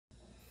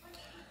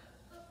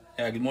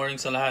Yeah, good morning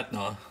sa lahat,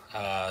 no?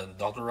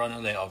 Dr.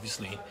 Ronald,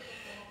 obviously.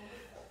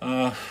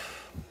 Uh,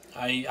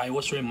 I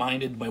was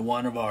reminded by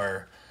one of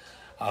our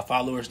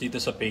followers dito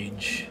sa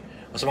page,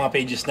 o sa mga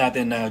pages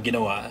natin na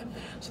ginawa,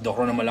 sa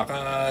Dr. na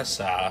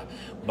Malakas, sa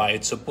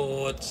Bayot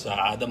Supot,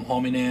 sa Adam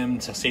Hominem,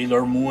 sa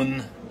Sailor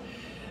Moon,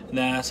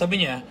 na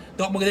sabi niya,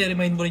 Doc,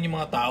 maganda-remind mo rin yung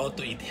mga tao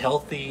to eat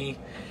healthy,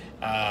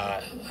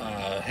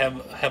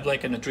 have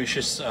like a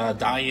nutritious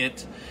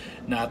diet,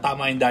 na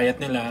tama yung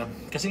diet nila.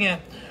 Kasi nga,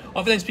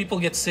 oftentimes people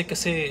get sick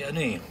kasi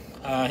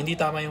hindi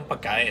tama yung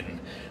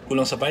pagkain.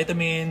 Kulang sa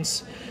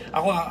vitamins.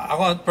 Ako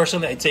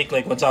personally, I take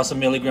like 1,000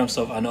 milligrams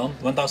of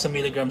 1,000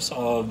 milligrams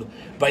of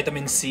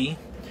vitamin C,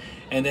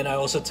 and then I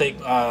also take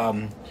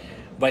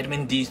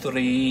vitamin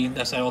D3,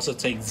 as I also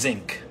take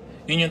zinc.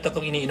 Yun yung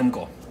tatlong iniinom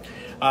ko.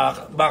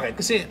 Bakit?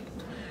 Kasi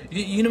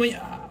yun naman,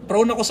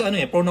 prone ako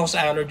sa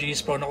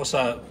allergies, prone ako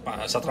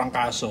sa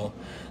trangkaso.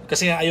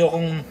 Kasi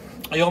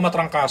ayoko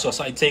matrangkaso,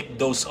 so I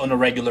take those on a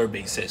regular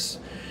basis.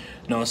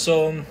 No,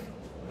 so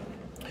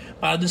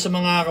para dun sa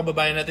mga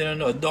kababayan natin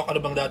nanonood, Doc,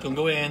 ano bang dapat kong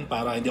gawin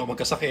para hindi ako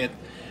magkasakit?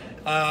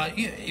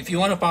 If you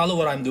want to follow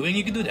what I'm doing,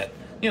 you can do that.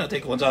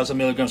 Take 1,000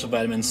 milligrams of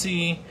vitamin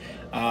C,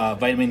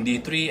 vitamin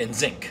D3, and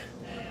zinc.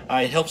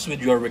 It helps with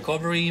your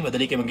recovery.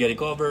 Madali kayo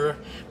mag-recover,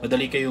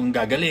 madali kayong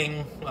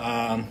gagaling,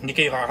 hindi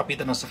kayo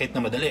kakapitan ng sakit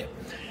na madali.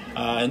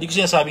 Hindi ko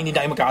sinasabing hindi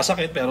na kayo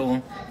magkakasakit, pero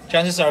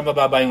chances are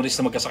mababa yung risk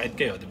na magkasakit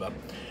kayo, di ba?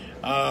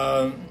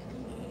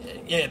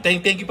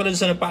 Thank you pala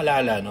sa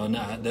nagpaalala, no,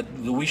 na that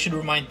we should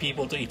remind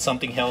people to eat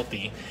something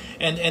healthy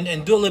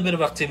and do a little bit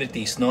of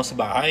activities, no, sa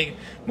bahay.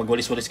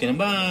 Magwalis-walis kayo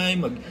ng bahay,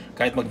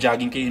 kahit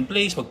mag-jogging kayo in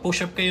place,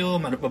 mag-push up kayo,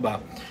 ano pa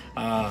ba.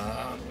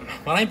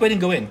 Maraming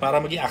pwedeng gawin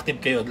para maging active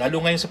kayo. Lalo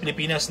ngayon sa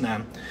Pilipinas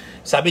na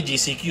sabi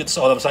GCQ, tapos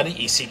all of a sudden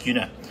ECQ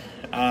na.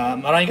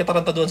 Maraming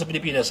kataranta doon sa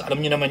Pilipinas, alam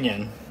niyo naman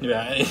yan, di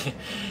ba?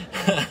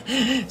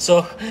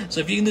 so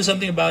if you can do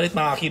something about it,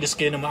 makakilos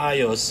kayo na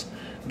maayos,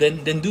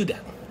 then do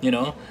that.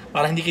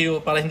 Para hindi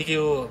kayo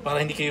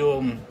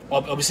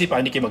obviously para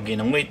hindi kayo mag-gain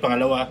ng weight.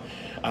 Pangalawa,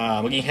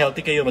 maging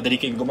healthy kayo, madali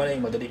kayong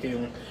gumaling, madali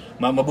kayong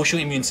mabush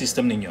yung immune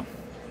system ninyo.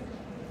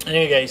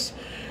 Anyway guys,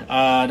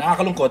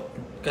 nakakalungkot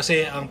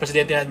kasi ang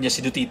presidente natin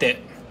si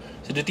Duterte.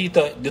 Si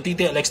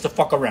Duterte likes to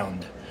fuck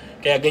around.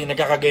 Kaya ganyan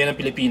nagkakagaya ng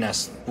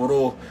Pilipinas.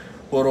 Puro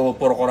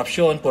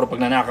korupsyon, puro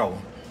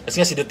pagnanakaw. Kasi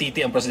nga si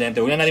Duterte ang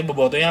presidente. Huwag na natin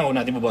boboto yan, huwag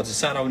natin boboto si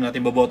Sara, huwag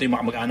natin boboto yung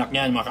mga mag-anak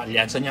niya, yung mga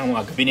kaalyansa niya,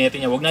 mga gabinete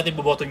niya, huwag natin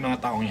boboto yung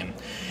mga taong yan.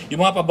 Yung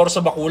mga pabor sa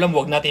bakulam,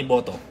 huwag natin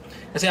boto.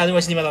 Kasi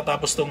otherwise hindi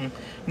matatapos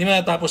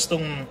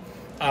tong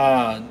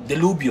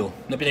delubyo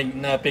na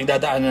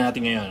pinagdadaanan natin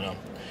ngayon. No?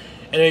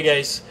 Anyway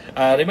guys,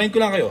 remind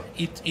ko lang kayo,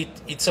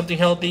 eat something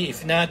healthy.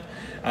 If not,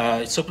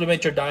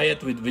 supplement your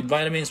diet with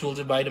vitamins,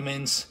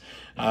 multivitamins,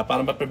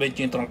 para ma-prevent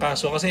yung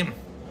trangkaso. Kasi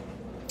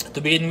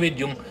to begin with,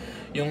 yung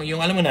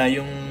alam mo na,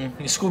 yung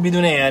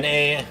Scooby-Doo na yan,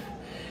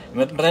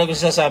 matagal ko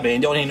sinasabi,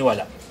 hindi ako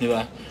naniniwala, di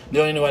ba? Hindi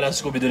ako naniniwala sa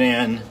Scooby-Doo na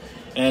yan.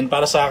 And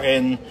para sa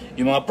akin,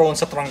 yung mga prone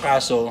sa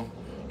trangkaso,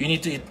 you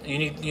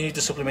need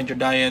to supplement your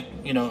diet,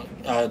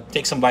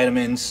 take some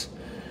vitamins.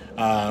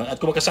 At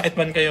kung magkasakit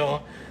man kayo,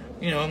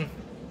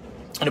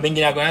 ano ba yung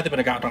ginagawa natin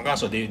pag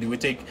nagkakatrangkaso? We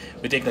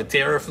take like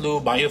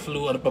Theraflu,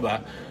 Bioflu, ano pa ba?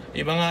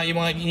 Yung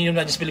mga ininom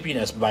natin sa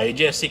Pilipinas,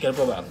 Biogesic, ano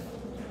pa ba?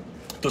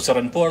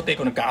 Tusaran Forte,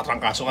 kung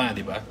nagkakatrangkaso ka na,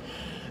 di ba?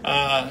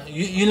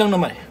 Yun lang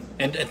naman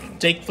and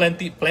take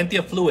plenty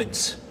of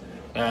fluids.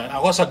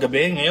 Ako sa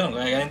gabi ngayon,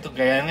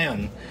 kaya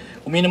ngayon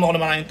uminom ako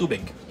ng maraming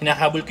tubig.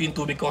 Hinahabol ko yung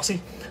tubig ko kasi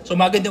so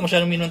maganda ko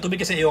masyadong uminom ng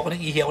tubig kasi ayoko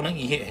ng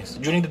ihi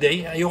So, during the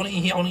day ayoko ng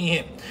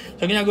ihi.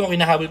 So ginagawa ko,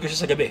 hinahabol ko siya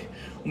sa gabi.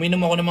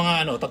 Uminom ako ng mga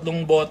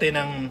 3 bote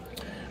ng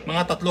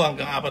mga 3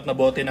 hanggang 4 na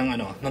bote ng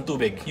ng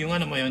tubig. Yung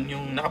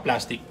yung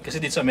naka-plastic,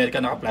 kasi dito sa Amerika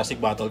naka-plastic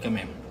bottle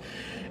kami.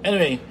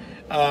 Anyway,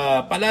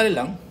 paalala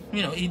lang,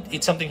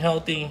 eat something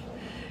healthy.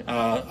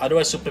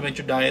 Otherwise, supplement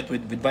your diet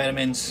with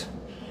vitamins.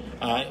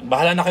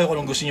 Bahala na kayo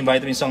kung gusto niyo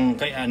vitamins ang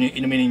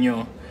inumin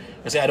niyo,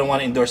 kasi I don't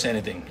want to endorse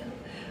anything.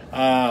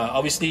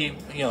 Obviously,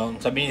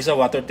 sabihin sa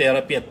water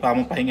therapy at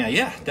pampahinga,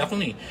 yeah,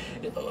 definitely.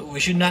 We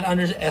should not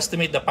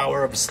underestimate the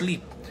power of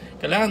sleep.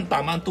 Kailangan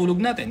tama ang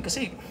tulog natin,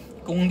 kasi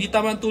kung hindi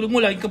tama ang tulog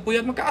mo, lagi kang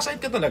puyat, magkakasakit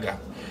ka talaga.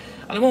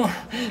 Alam mo,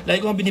 lagi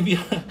ko nga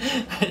binibigyan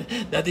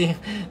dati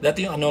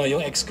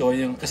yung ex ko,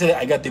 kasi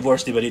I got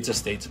divorced, diba, dito sa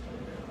States.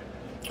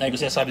 Lagi ko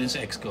sinasabi din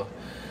sa ex ko.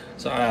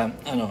 So,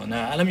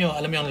 na alam niyo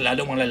ang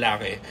lalong mga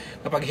lalaki,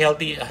 kapag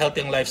healthy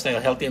ang lifestyle,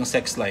 healthy ang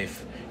sex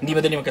life, hindi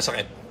madali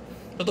magkasakit.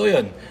 Totoo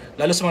yun.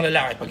 Lalo sa mga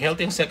lalaki, pag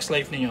healthy ang sex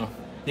life niyo,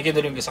 hindi kayo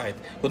madali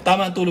magkasakit. Kung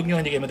tama ang tulog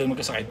niyo, hindi kayo madali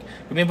magkasakit.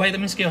 Kung may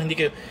vitamins kayo, hindi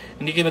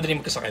kayo madali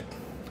magkasakit.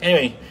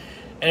 Anyway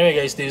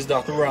guys, this is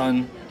Dr.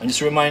 Ron. I'm just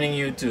reminding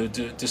you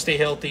to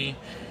stay healthy,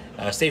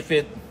 stay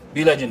fit,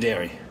 be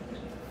legendary.